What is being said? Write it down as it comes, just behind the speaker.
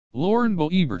Lauren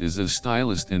Boebert is a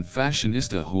stylist and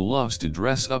fashionista who loves to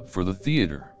dress up for the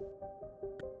theater.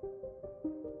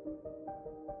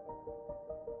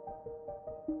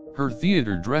 Her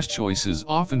theater dress choices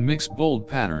often mix bold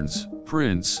patterns,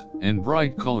 prints, and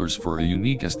bright colors for a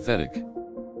unique aesthetic.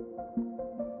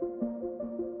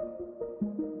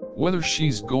 Whether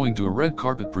she's going to a red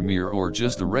carpet premiere or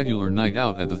just a regular night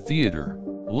out at the theater,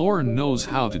 Lauren knows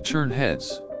how to turn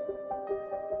heads.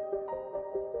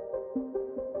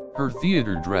 Her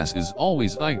theater dress is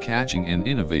always eye-catching and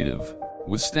innovative,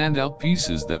 with standout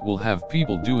pieces that will have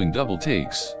people doing double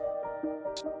takes.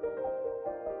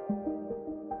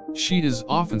 She is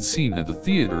often seen at the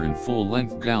theater in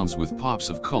full-length gowns with pops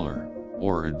of color,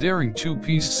 or a daring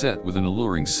two-piece set with an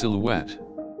alluring silhouette.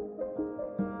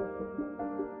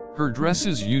 Her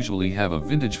dresses usually have a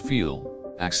vintage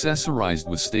feel, accessorized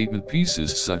with statement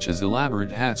pieces such as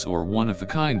elaborate hats or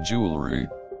one-of-a-kind jewelry.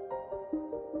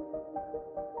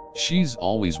 She's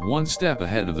always one step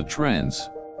ahead of the trends,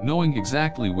 knowing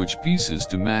exactly which pieces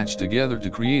to match together to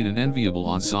create an enviable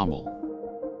ensemble.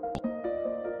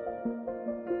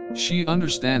 She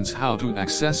understands how to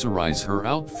accessorize her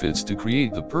outfits to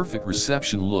create the perfect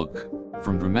reception look,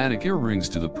 from dramatic earrings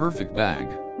to the perfect bag.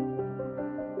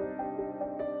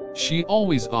 She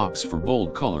always opts for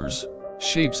bold colors,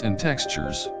 shapes and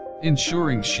textures,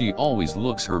 ensuring she always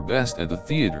looks her best at the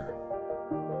theater.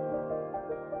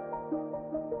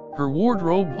 Her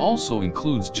wardrobe also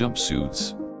includes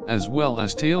jumpsuits, as well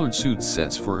as tailored suit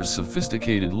sets for a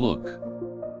sophisticated look.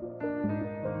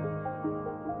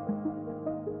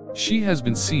 She has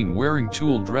been seen wearing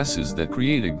tulle dresses that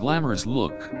create a glamorous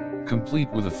look, complete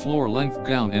with a floor-length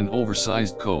gown and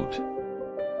oversized coat.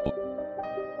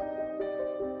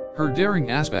 Her daring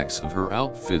aspects of her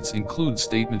outfits include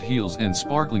statement heels and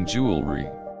sparkling jewelry,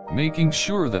 making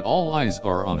sure that all eyes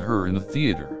are on her in the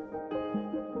theater.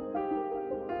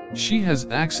 She has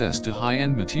access to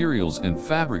high-end materials and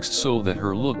fabrics so that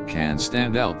her look can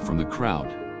stand out from the crowd.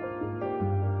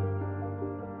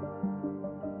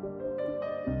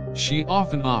 She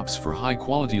often opts for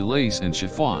high-quality lace and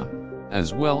chiffon,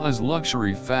 as well as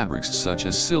luxury fabrics such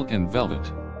as silk and velvet.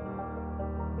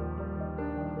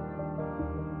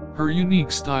 Her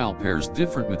unique style pairs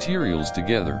different materials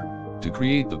together, to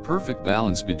create the perfect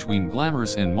balance between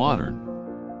glamorous and modern.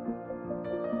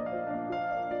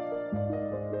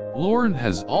 Lauren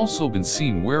has also been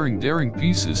seen wearing daring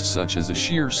pieces such as a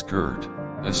sheer skirt,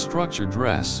 a structured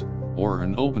dress, or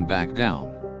an open-back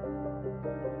gown.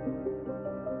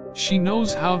 She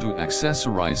knows how to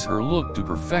accessorize her look to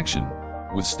perfection,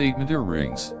 with statement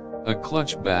earrings, a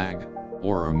clutch bag,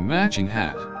 or a matching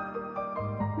hat.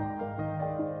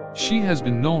 She has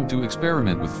been known to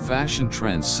experiment with fashion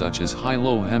trends such as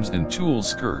high-low hems and tulle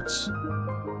skirts.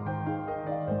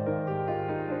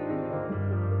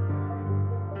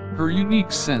 Her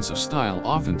unique sense of style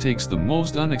often takes the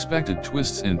most unexpected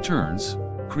twists and turns,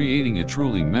 creating a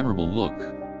truly memorable look.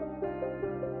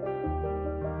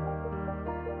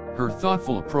 Her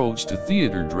thoughtful approach to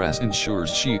theater dress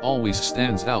ensures she always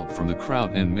stands out from the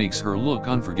crowd and makes her look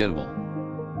unforgettable.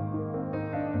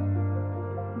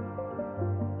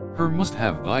 Her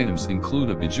must-have items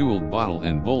include a bejeweled bottle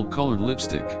and bold-colored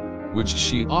lipstick, which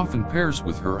she often pairs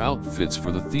with her outfits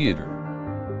for the theater.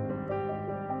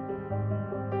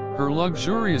 Her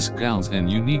luxurious gowns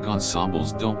and unique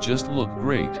ensembles don't just look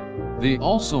great, they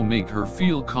also make her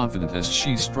feel confident as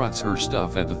she struts her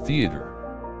stuff at the theater.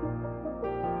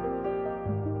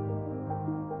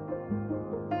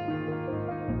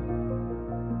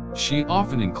 She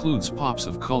often includes pops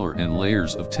of color and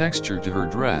layers of texture to her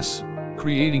dress,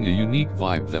 creating a unique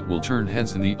vibe that will turn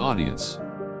heads in the audience.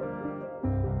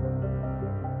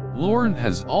 Lauren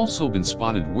has also been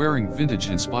spotted wearing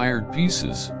vintage-inspired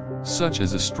pieces, such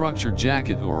as a structured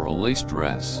jacket or a lace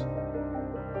dress.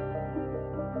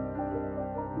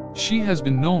 She has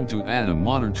been known to add a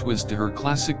modern twist to her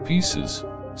classic pieces,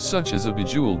 such as a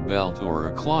bejeweled belt or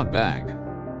a cloth bag.